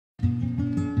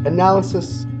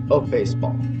Analysis of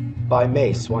Baseball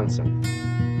by Swenson.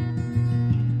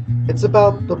 It's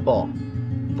about the ball,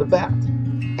 the bat,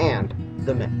 and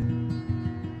the mitt.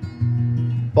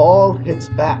 Ball hits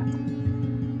bat,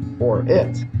 or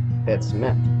it hits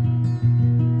mitt.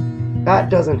 Bat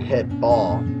doesn't hit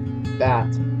ball, bat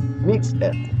meets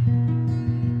it.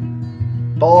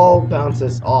 Ball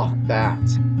bounces off bat,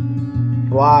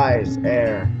 flies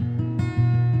air,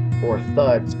 or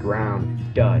thuds ground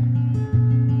dud,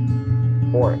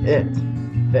 or it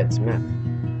fits mitt.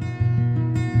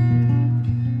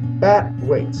 Bat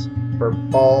waits for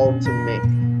ball to make.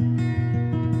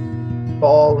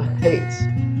 Ball hates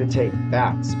to take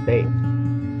bat's bait.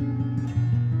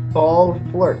 Ball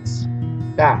flirts,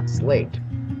 bat's late,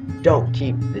 don't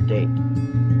keep the date.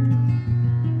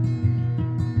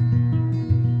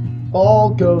 Ball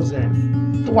goes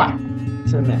in, thwack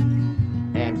to mitt,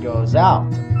 and goes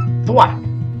out, thwack,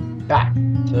 back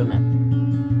to mitt.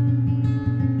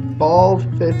 Ball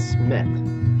fits mitt,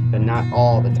 but not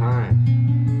all the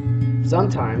time.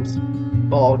 Sometimes,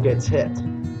 ball gets hit,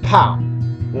 pow,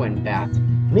 when bat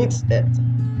meets it,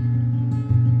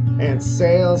 and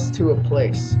sails to a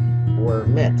place where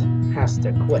mitt has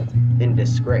to quit in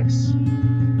disgrace.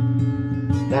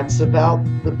 That's about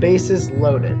the bases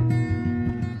loaded.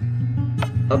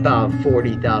 About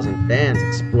 40,000 fans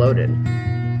exploded.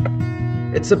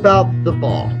 It's about the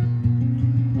ball,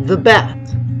 the bat,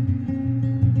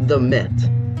 the mitt,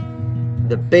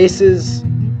 the bases,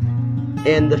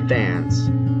 and the fans.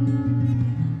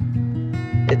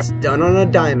 It's done on a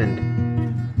diamond,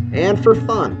 and for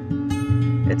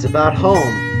fun. It's about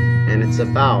home, and it's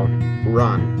about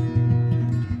run.